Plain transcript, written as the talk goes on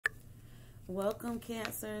Welcome,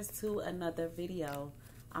 Cancers, to another video.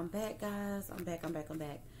 I'm back, guys. I'm back.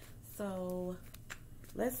 So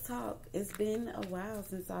let's talk. It's been a while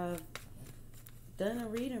since I've done a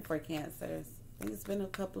reading for Cancers. I think it's been a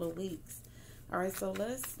couple of weeks. All right, so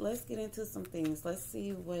let's get into some things. Let's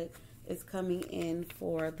see what is coming in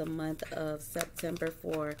for the month of September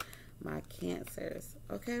for my Cancers.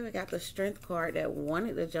 Okay, we got the Strength card that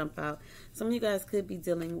wanted to jump out. Some of you guys could be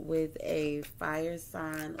dealing with a fire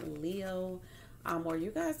sign, Leo, or you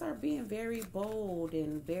guys are being very bold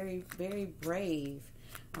and very, very brave.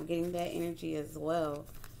 I'm getting that energy as well.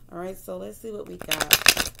 All right, so let's see what we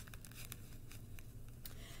got.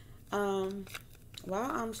 While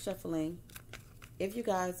I'm shuffling, if you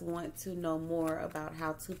guys want to know more about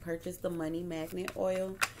how to purchase the money magnet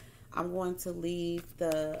oil, I'm going to leave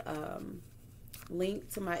the link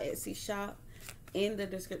to my Etsy shop in the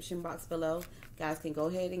description box below. Guys can go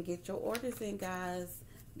ahead and get your orders in, guys.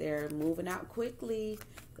 They're moving out quickly.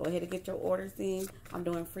 Go ahead and get your orders in. I'm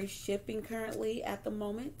doing free shipping currently at the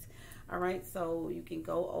moment. All right, so you can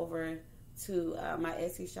go over to my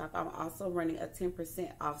Etsy shop. I'm also running a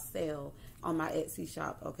 10% off sale on my Etsy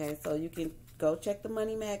shop. Okay, so you can go check the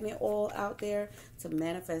money magnet oil out there to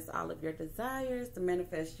manifest all of your desires, to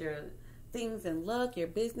manifest your things in luck, your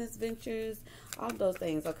business ventures, all those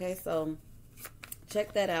things. Okay, so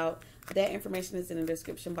check that out. That information is in the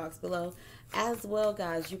description box below. As well,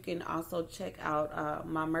 guys, you can also check out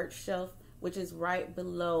my merch shelf, which is right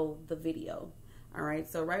below the video. All right,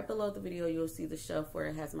 so right below the video, you'll see the shelf where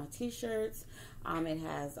it has my t-shirts. It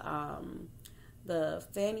has the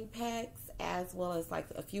fanny packs, as well as like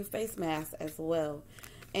a few face masks as well.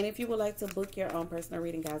 And if you would like to book your own personal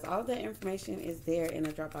reading, guys, all that information is there in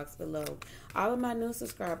the drop box below. All of my new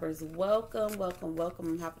subscribers, welcome, welcome, welcome.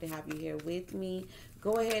 I'm happy to have you here with me.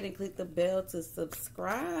 Go ahead and click the bell to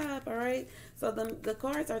subscribe. All right, so the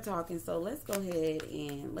cards are talking, so let's go ahead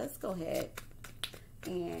and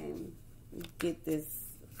get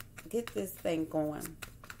this thing going.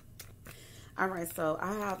 All right, so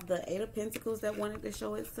I have the Eight of Pentacles that wanted to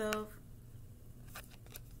show itself.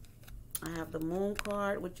 I have the Moon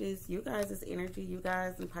card, which is you guys' energy, you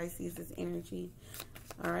guys and Pisces' energy.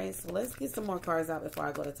 All right, so let's get some more cards out before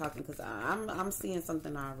I go to talking, because I'm seeing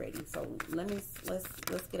something already. So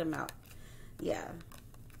let's get them out. Yeah,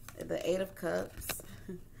 the Eight of Cups,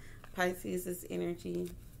 Pisces'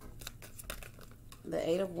 energy, the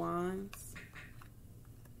Eight of Wands,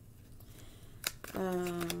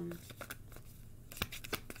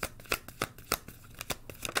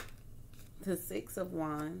 the Six of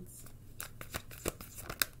Wands,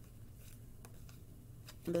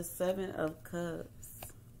 the Seven of Cups.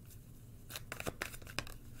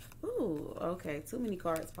 Ooh, okay, too many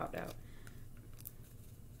cards popped out.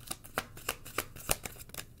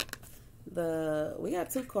 We got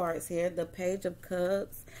two cards here, the Page of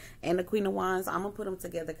Cups and the Queen of Wands. I'm gonna put them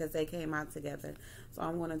together because they came out together, so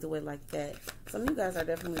I'm gonna do it like that. Some of you guys are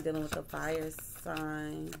definitely dealing with a fire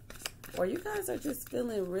sign, or you guys are just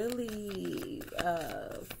feeling really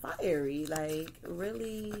fiery, like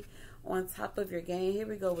really on top of your game. Here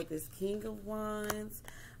we go with this King of Wands.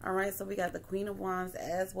 All right, so we got the Queen of Wands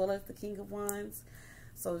as well as the King of Wands.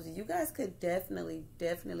 So you guys could definitely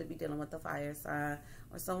be dealing with a fire sign,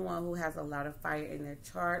 or someone who has a lot of fire in their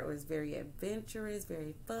chart, or is very adventurous,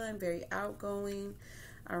 very fun, very outgoing.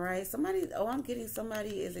 All right, I'm getting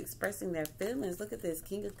somebody is expressing their feelings. Look at this,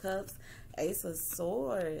 King of Cups, Ace of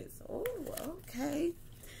Swords. Oh, okay.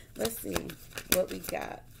 Let's see what we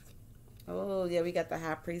got. Oh, yeah, we got the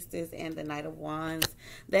High Priestess and the Knight of Wands.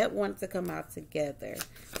 That wanted to come out together.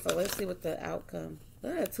 So let's see what the outcome.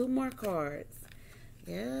 Two more cards.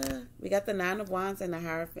 Yeah, we got the Nine of Wands and the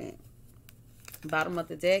Hierophant. Bottom of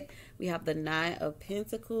the deck, we have the Nine of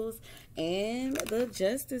Pentacles and the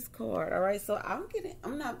Justice card. All right, so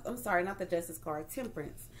I'm sorry, not the Justice card,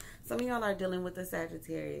 Temperance. Some of y'all are dealing with the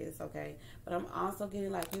Sagittarius, okay? But I'm also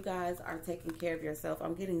getting like you guys are taking care of yourself.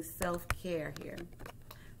 I'm getting self-care here.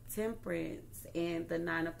 Temperance and the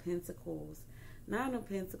Nine of Pentacles. Nine of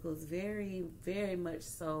Pentacles, very, very much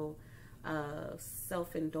so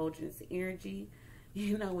self-indulgence energy.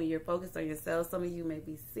 You know, when you're focused on yourself, some of you may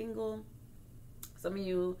be single. Some of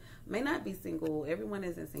you may not be single. Everyone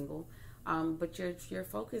isn't single. But your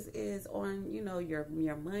focus is on, you know,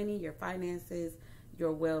 your money, your finances,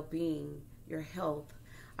 your well-being, your health.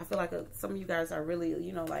 I feel like some of you guys are really,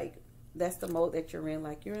 you know, like that's the mode that you're in.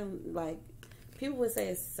 Like you're in, like, people would say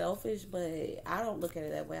it's selfish, but I don't look at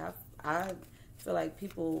it that way. I feel like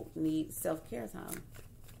people need self-care time.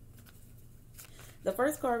 The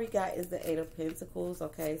first card we got is the Eight of Pentacles.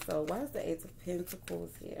 Okay, so why is the Eight of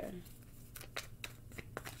Pentacles here?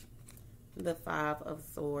 The Five of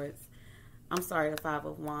Swords. I'm sorry, the Five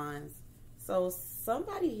of Wands. So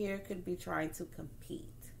somebody here could be trying to compete.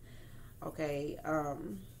 Okay.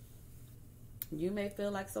 You may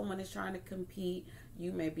feel like someone is trying to compete.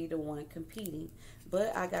 You may be the one competing.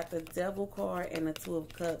 But I got the Devil card and the Two of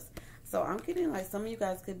Cups. So I'm getting like some of you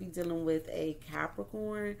guys could be dealing with a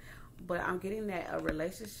Capricorn. But I'm getting that a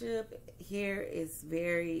relationship here is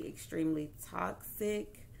very extremely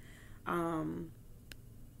toxic. The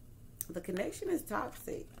connection is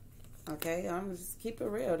toxic. Okay, I'm just keep it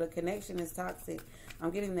real. The connection is toxic. I'm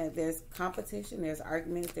getting that there's competition, there's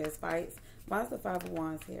arguments, there's fights. Why is the Five of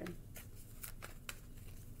Wands here?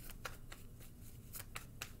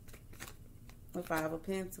 The Five of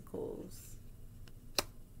Pentacles.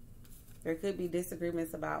 There could be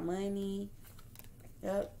disagreements about money.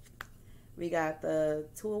 Yep. We got the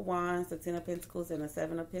Two of Wands, the Ten of Pentacles, and the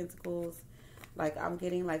Seven of Pentacles. Like, I'm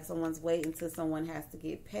getting like someone's waiting until someone has to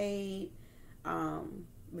get paid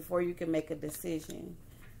before you can make a decision.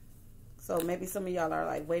 So maybe some of y'all are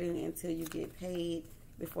like waiting until you get paid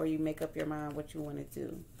before you make up your mind what you want to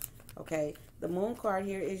do. Okay. The Moon card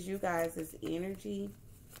here is you guys' energy.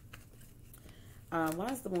 Why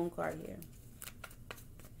is the Moon card here?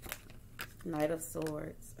 Knight of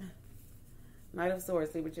Swords. Knight of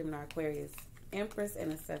Swords, Libra, Gemini, Aquarius, Empress, and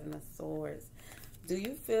the Seven of Swords. Do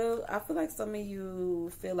you feel, I feel like some of you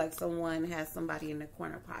feel like someone has somebody in the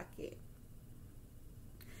corner pocket.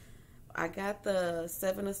 I got the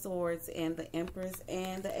Seven of Swords and the Empress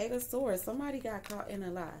and the Eight of Swords. Somebody got caught in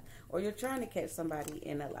a lie. Or you're trying to catch somebody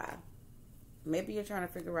in a lie. Maybe you're trying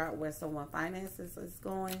to figure out where someone's finances is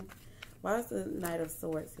going. Why is the Knight of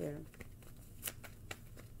Swords here?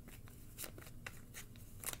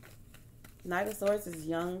 Knight of Swords is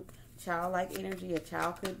young, childlike energy. A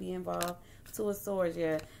child could be involved. Two of Swords,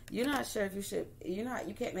 yeah. You're not sure if you should, you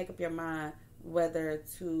can't make up your mind whether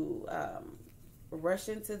to rush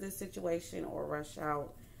into this situation or rush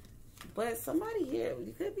out. But somebody here,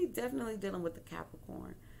 you could be definitely dealing with the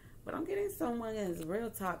Capricorn. But I'm getting someone that is real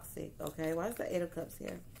toxic, okay? Why is the Eight of Cups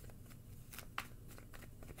here?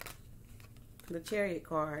 The Chariot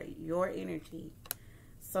card, your energy.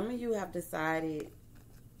 Some of you have decided,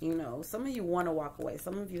 you know, some of you want to walk away.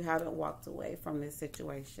 Some of you haven't walked away from this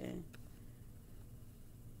situation.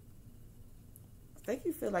 I think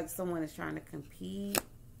you feel like someone is trying to compete,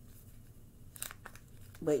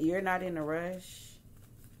 but you're not in a rush.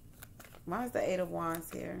 Why is the Eight of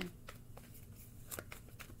Wands here?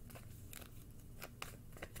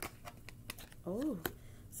 Oh,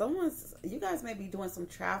 you guys may be doing some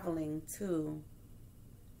traveling too.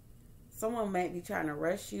 Someone might be trying to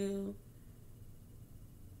rush you,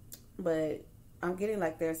 but I'm getting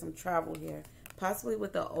like there's some travel here. Possibly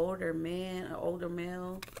with an older man, an older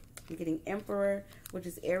male. I'm getting Emperor, which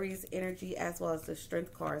is Aries energy, as well as the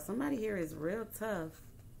Strength card. Somebody here is real tough.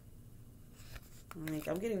 Like,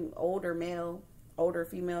 I'm getting older male, older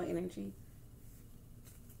female energy.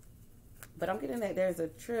 But I'm getting that there's a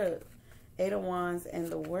trip. Eight of Wands and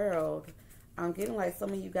the World. I'm getting like some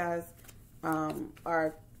of you guys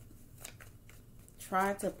are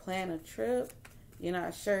trying to plan a trip. You're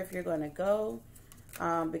not sure if you're going to go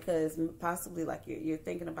because possibly like you're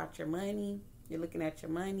thinking about your money. You're looking at your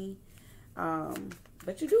money.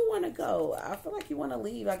 But you do want to go. I feel like you want to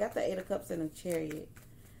leave. I got the Eight of Cups and the Chariot.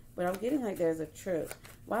 But I'm getting like there's a trip.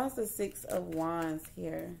 Why is the Six of Wands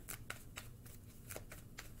here?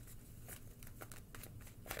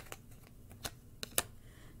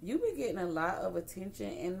 You've been getting a lot of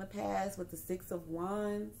attention in the past with the Six of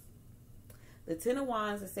Wands. The Ten of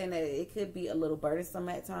Wands is saying that it could be a little burdensome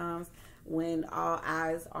at times when all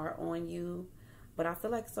eyes are on you. But I feel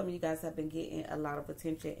like some of you guys have been getting a lot of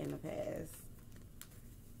attention in the past.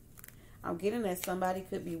 I'm getting that somebody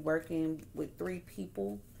could be working with 3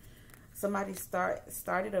 people. Somebody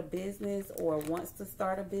started a business or wants to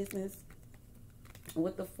start a business.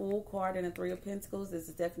 With the Fool card and the Three of Pentacles, this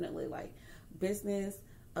is definitely like business.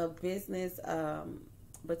 A business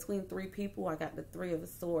between 3 people. I got the Three of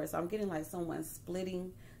Swords. So I'm getting like someone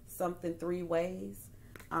splitting something 3 ways.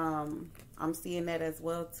 I'm seeing that as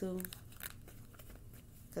well too.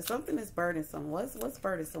 Because something is burdensome. What's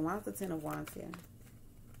burdensome? Why is the Ten of Wands here?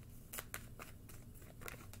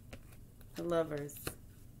 The Lovers.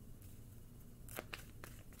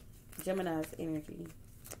 Gemini's energy.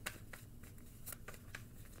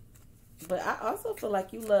 But I also feel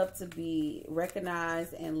like you love to be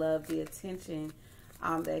recognized and love the attention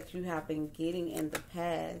that you have been getting in the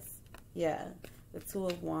past. Yeah. The Two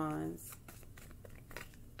of Wands.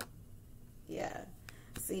 Yeah.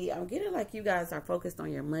 See, I'm getting like you guys are focused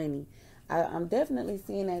on your money. I'm definitely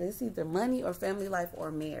seeing that it's either money or family life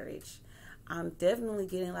or marriage. I'm definitely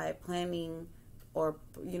getting like planning or,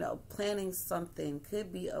 you know, planning something.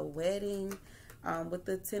 Could be a wedding with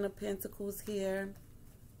the Ten of Pentacles here.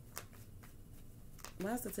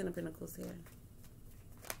 Why is the Ten of Pentacles here?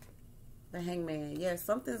 The Hangman. Yeah,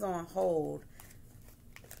 something's on hold.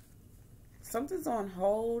 Something's on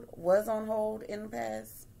hold, was on hold in the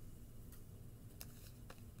past.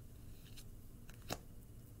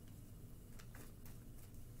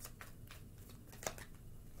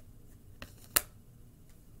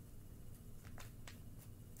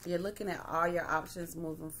 You're looking at all your options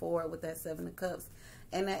moving forward with that Seven of Cups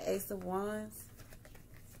and that Ace of Wands.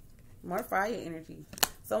 More fire energy.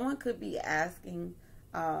 Someone could be asking,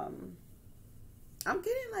 I'm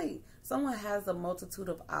getting like someone has a multitude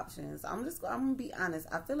of options. I'm going to be honest.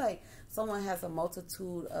 I feel like someone has a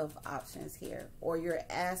multitude of options here. Or you're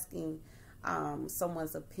asking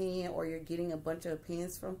someone's opinion, or you're getting a bunch of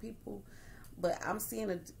opinions from people. But I'm seeing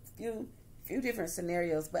a few different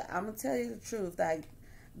scenarios. But I'm going to tell you the truth. Like,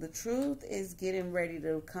 the truth is getting ready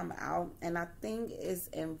to come out, and I think it's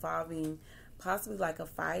involving possibly like a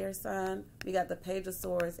fire sign. We got the Page of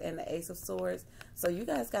Swords and the Ace of Swords. So you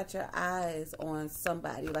guys got your eyes on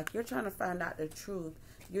somebody. Like, you're trying to find out the truth.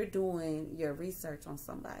 You're doing your research on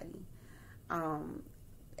somebody.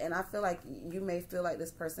 And I feel like you may feel like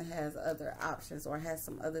this person has other options or has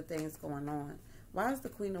some other things going on. Why is the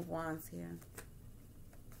Queen of Wands here?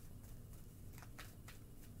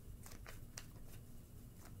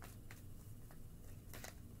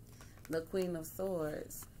 The Queen of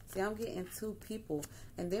Swords. See, I'm getting two people.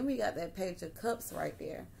 And then we got that Page of Cups right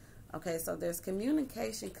there. Okay, so there's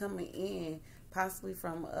communication coming in, possibly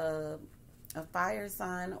from a fire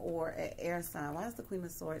sign or an air sign. Why is the Queen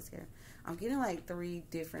of Swords here? I'm getting like 3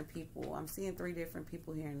 different people. I'm seeing 3 different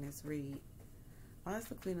people here in this read. Why is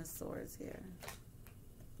the Queen of Swords here?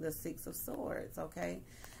 The Six of Swords, okay?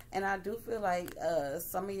 And I do feel like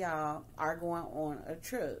some of y'all are going on a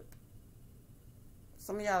trip.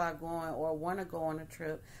 Some of y'all are going or want to go on a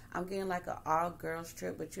trip. I'm getting like an all-girls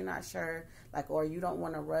trip, but you're not sure, like, or you don't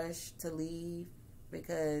want to rush to leave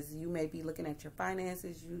because you may be looking at your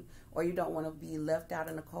finances, or you don't want to be left out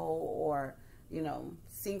in the cold or, you know,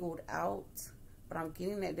 singled out. But I'm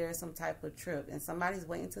getting that there's some type of trip, and somebody's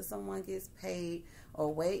waiting until someone gets paid,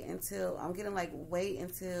 or wait until, I'm getting like wait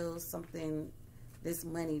until something, this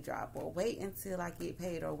money drop, or wait until I get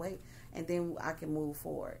paid, or wait, and then I can move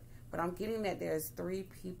forward. But I'm getting that there's 3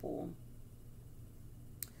 people.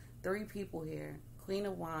 3 people here. Queen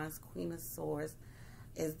of Wands, Queen of Swords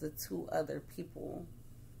is the 2 other people.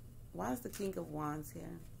 Why is the King of Wands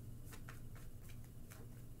here?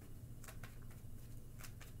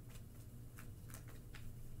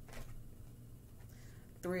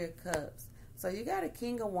 Three of Cups. So you got a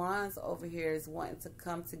King of Wands over here is wanting to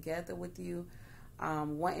come together with you,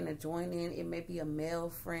 wanting to join in. It may be a male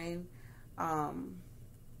friend.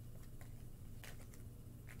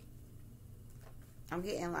 I'm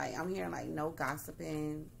getting like, I'm hearing like no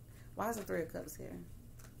gossiping. Why is the Three of Cups here?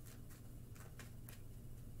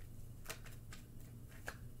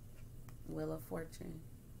 Wheel of Fortune.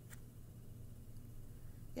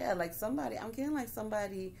 Yeah, like somebody, I'm getting like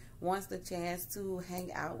somebody wants the chance to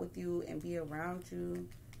hang out with you and be around you.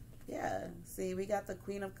 Yeah, see, we got the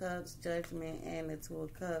Queen of Cups, Judgment, and the Two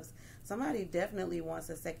of Cups. Somebody definitely wants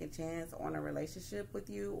a second chance on a relationship with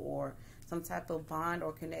you, or some type of bond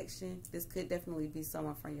or connection. This could definitely be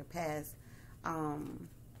someone from your past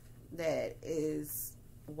that is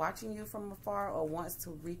watching you from afar or wants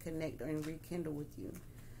to reconnect and rekindle with you.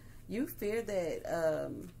 You fear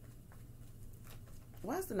that,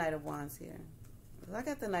 why is the Knight of Wands here? I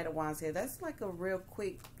got the Knight of Wands here. That's like a real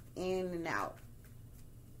quick in and out.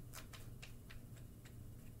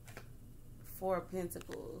 Four of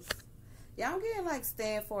Pentacles. Yeah, I'm getting like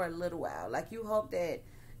staying for a little while. Like you hope that,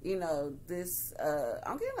 you know, this,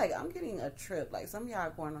 I'm getting a trip. Like some of y'all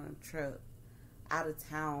are going on a trip out of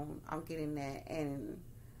town. I'm getting that. And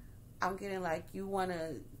I'm getting like you want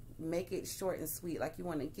to make it short and sweet. Like you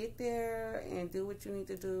want to get there and do what you need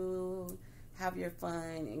to do, have your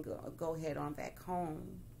fun, and go head on back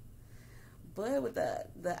home. But with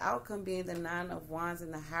the outcome being the Nine of Wands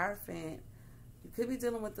and the Hierophant, you could be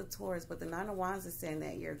dealing with the Taurus, but the Nine of Wands is saying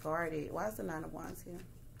that you're guarded. Why is the Nine of Wands here?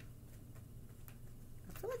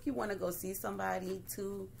 I feel like you want to go see somebody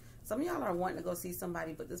too. Some of y'all are wanting to go see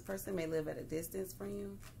somebody, but this person may live at a distance from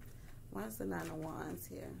you. Why is the Nine of Wands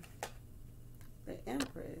here? The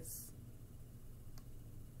Empress.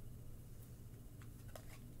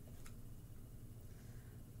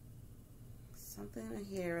 Something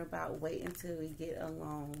here about wait until we get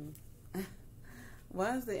alone.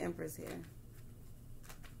 Why is the Empress here?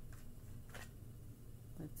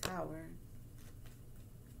 The Tower.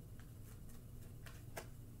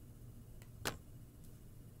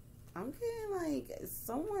 I'm getting like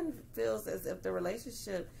someone feels as if the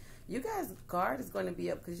relationship, you guys' guard is going to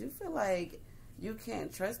be up because you feel like you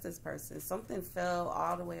can't trust this person. Something fell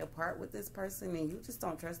all the way apart with this person and you just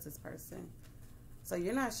don't trust this person. So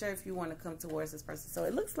you're not sure if you want to come towards this person. So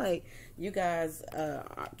it looks like you guys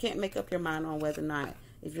can't make up your mind on whether or not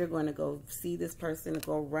if you're going to go see this person or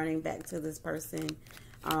go running back to this person.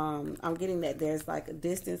 I'm getting that there's like a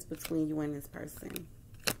distance between you and this person.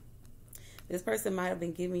 This person might have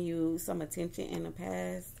been giving you some attention in the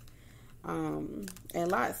past, and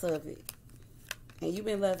lots of it, and you've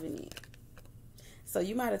been loving it. So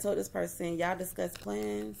you might have told this person, y'all discussed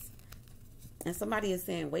plans, and somebody is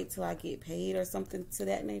saying, wait till I get paid or something to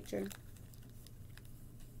that nature.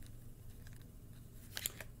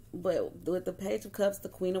 But with the Page of Cups, the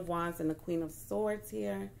Queen of Wands, and the Queen of Swords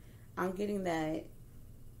here, I'm getting that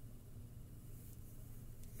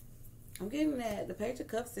the Page of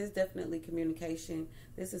Cups is definitely communication.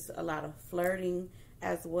 This is a lot of flirting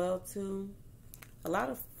as well, too. A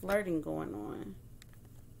lot of flirting going on.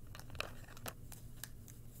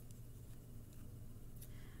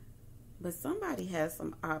 But somebody has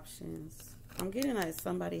some options. I'm getting like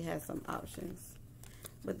somebody has some options.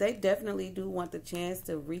 But they definitely do want the chance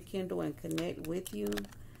to rekindle and connect with you.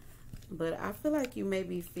 But I feel like you may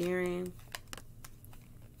be fearing.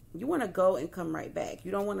 You want to go and come right back.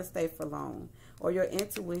 You don't want to stay for long. Or your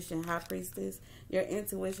intuition, High Priestess, your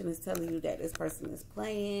intuition is telling you that this person is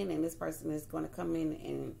playing and this person is going to come in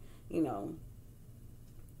and, you know,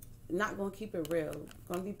 not going to keep it real.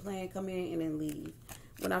 Going to be playing, come in and then leave.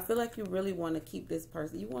 When I feel like you really want to keep this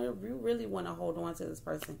person, you really want to hold on to this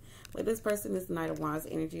person. But this person is Knight of Wands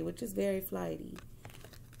energy, which is very flighty.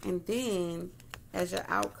 And then, as your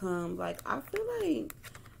outcome, like, I feel like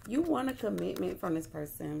you want a commitment from this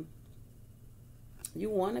person. You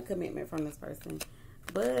want a commitment from this person.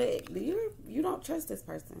 But you don't trust this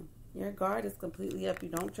person. Your guard is completely up. You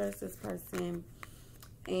don't trust this person.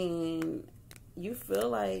 And you feel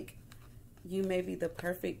like you may be the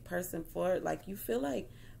perfect person for it. Like, you feel like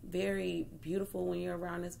very beautiful when you're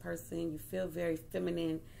around this person. You feel very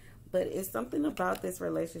feminine. But it's something about this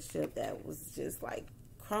relationship that was just like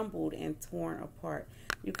crumbled and torn apart.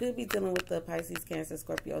 You could be dealing with the Pisces, Cancer,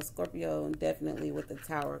 Scorpio, and definitely with the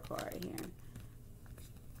Tower card here.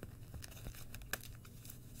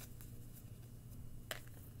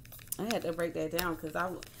 I had to break that down because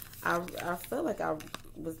I felt like I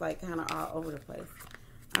was like kind of all over the place.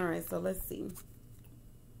 All right, so let's see.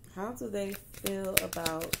 How do they feel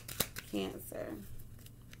about Cancer?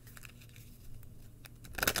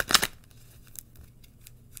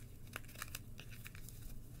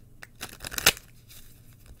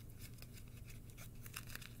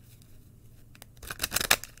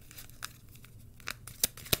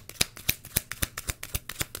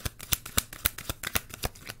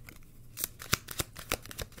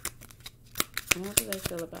 How do they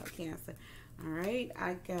feel about Cancer? All right,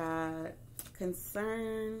 I got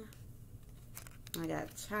concern. I got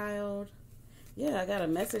child. Yeah, I got a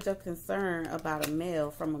message of concern about a male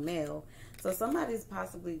from a male. So somebody's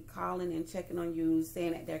possibly calling and checking on you,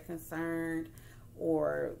 saying that they're concerned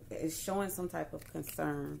or is showing some type of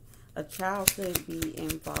concern. A child could be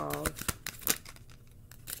involved.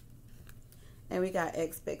 And we got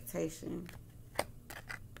expectation.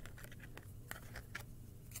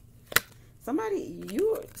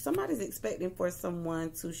 Somebody's expecting for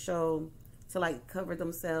someone to show, to like cover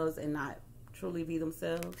themselves and not truly be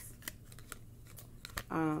themselves.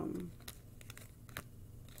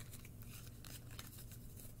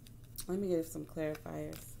 Let me give some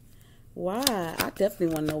clarifiers. Why? I definitely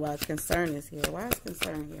want to know why concern is here. Why is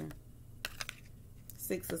concern here?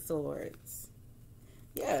 Six of Swords.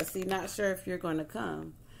 Yeah, see, not sure if you're going to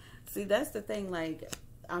come. See, that's the thing, like,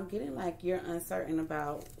 I'm getting like you're uncertain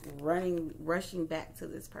about rushing back to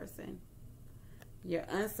this person. You're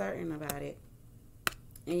uncertain about it.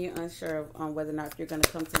 And you're unsure on whether or not if you're going to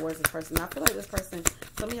come towards this person. I feel like this person,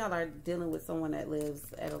 some of y'all are dealing with someone that lives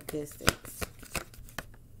at a distance.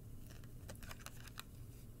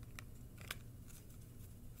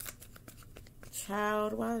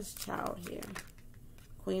 Child, why is child here?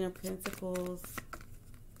 Queen of Pentacles,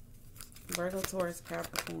 Virgo, Taurus,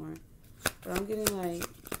 Capricorn. But I'm getting like,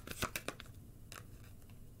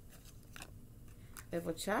 if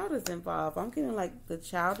a child is involved, I'm getting like the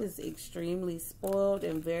child is extremely spoiled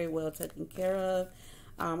and very well taken care of.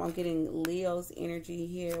 I'm getting Leo's energy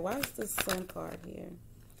here. Why is the Sun card here?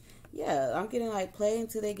 Yeah, I'm getting like play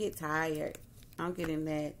until they get tired. I'm getting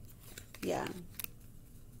that. Yeah.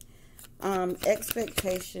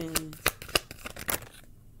 Expectation.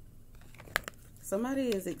 Somebody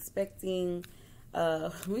is expecting,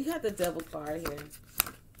 we got the Devil card here.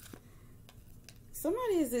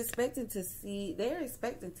 somebody is expecting to see, they're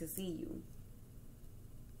expecting to see you.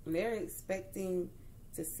 They're expecting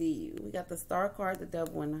to see you. We got the Star card, the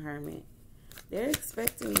Devil, and the Hermit. They're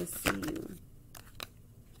expecting to see you.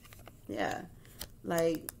 Yeah.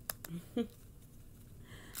 Like,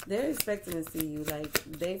 they're expecting to see you. Like,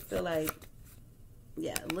 they feel like,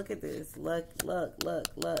 yeah, look at this. Look.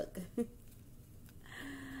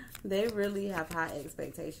 They really have high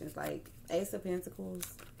expectations. Like, Ace of Pentacles.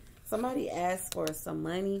 Somebody asks for some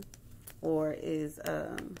money, or is,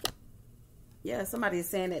 yeah, somebody is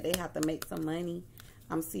saying that they have to make some money.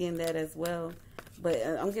 I'm seeing that as well. But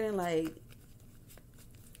I'm getting like,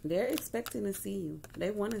 they're expecting to see you.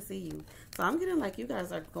 They want to see you. So I'm getting like you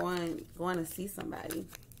guys are going to see somebody.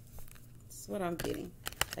 That's what I'm getting.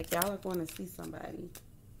 Like, y'all are going to see somebody.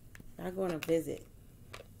 Y'all going to visit.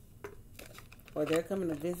 Or they're coming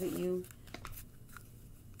to visit you.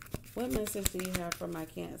 What message do you have for my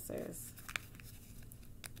Cancers?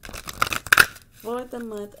 For the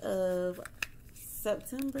month of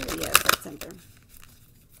September? Yeah, September.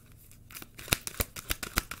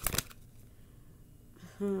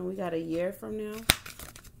 We got a year from now.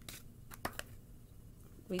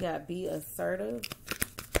 We got be assertive.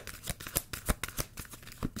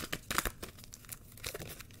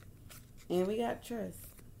 And we got trust.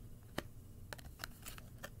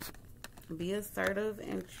 Be assertive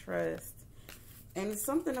and trust. And it's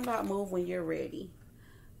something about move when you're ready.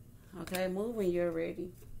 Okay, move when you're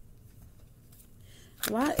ready.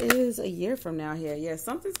 Why is a year from now here? Yeah,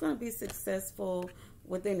 something's going to be successful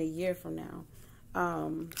within a year from now.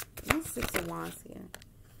 What's 6 of Wands here?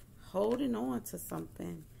 Holding on to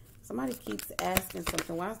something. Somebody keeps asking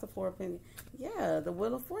something. Why is the 4 of Pentacles? Yeah, the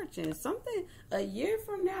Wheel of Fortune. Something, a year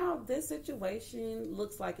from now, this situation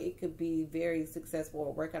looks like it could be very successful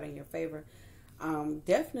or work out in your favor.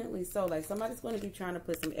 Definitely so. Like, somebody's going to be trying to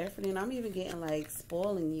put some effort in. I'm even getting, like,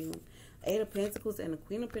 spoiling you. 8 of Pentacles and the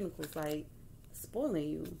Queen of Pentacles, like, spoiling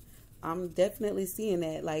you. I'm definitely seeing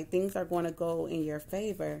that. Like, things are going to go in your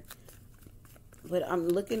favor. But I'm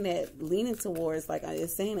looking at, leaning towards, like,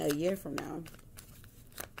 it's saying a year from now.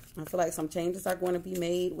 I feel like some changes are going to be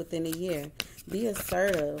made within a year. Be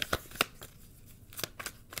assertive.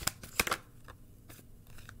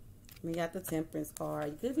 We got the Temperance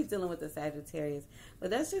card. You could be dealing with the Sagittarius, but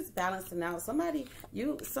that's just balancing out. Some of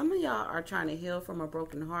y'all are trying to heal from a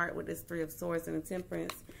broken heart with this 3 of Swords and the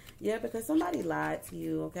Temperance. Yeah, because somebody lied to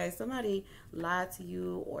you, okay? Somebody lied to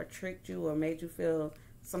you or tricked you or made you feel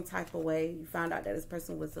some type of way. You found out that this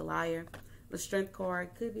person was a liar. The Strength card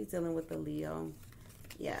could be dealing with the Leo.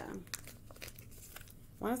 Yeah.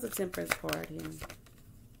 Why is the Temperance card here?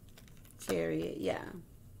 Chariot, yeah.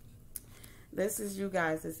 This is you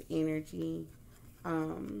guys' energy.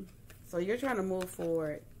 So you're trying to move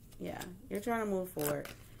forward. Yeah, you're trying to move forward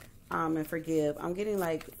and forgive. I'm getting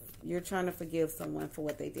like you're trying to forgive someone for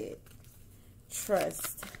what they did.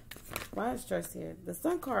 Trust. Why is trust here? The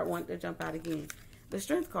Sun card wanted to jump out again. The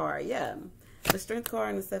Strength card, yeah. The Strength card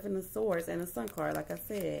and the 7 of Swords and the Sun card, like I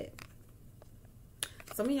said.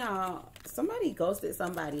 Some of y'all, somebody ghosted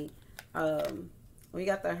somebody. We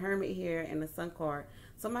got the Hermit here and the Sun card.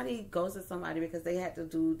 Somebody ghosted somebody because they had to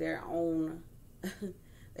do their own,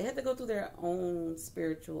 they had to go through their own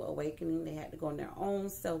spiritual awakening. They had to go on their own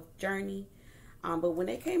self journey. But when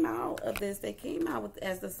they came out of this, they came out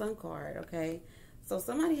as the Sun card, okay? So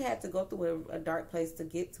somebody had to go through a dark place to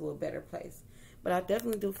get to a better place. But I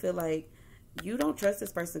definitely do feel like you don't trust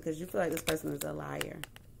this person because you feel like this person is a liar.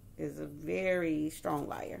 Is a very strong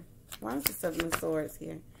liar. Why is the 7 of Swords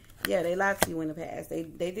here? Yeah, they lied to you in the past. They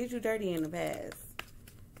did you dirty in the past.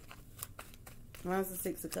 Why is the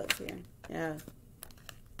 6 of Cups here? Yeah.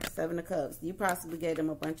 7 of Cups. You possibly gave them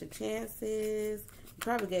a bunch of chances. You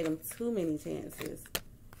probably gave them too many chances.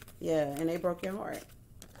 Yeah, and they broke your heart.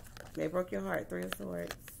 They broke your heart. 3 of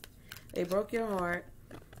Swords. They broke your heart.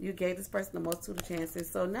 You gave this person the multitude of chances.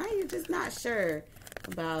 So now you're just not sure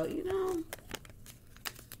about, you know,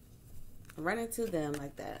 running to them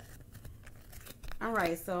like that. All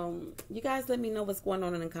right, so you guys let me know what's going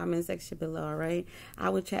on in the comment section below, all right? I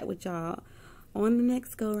will chat with y'all on the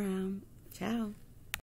next go round. Ciao.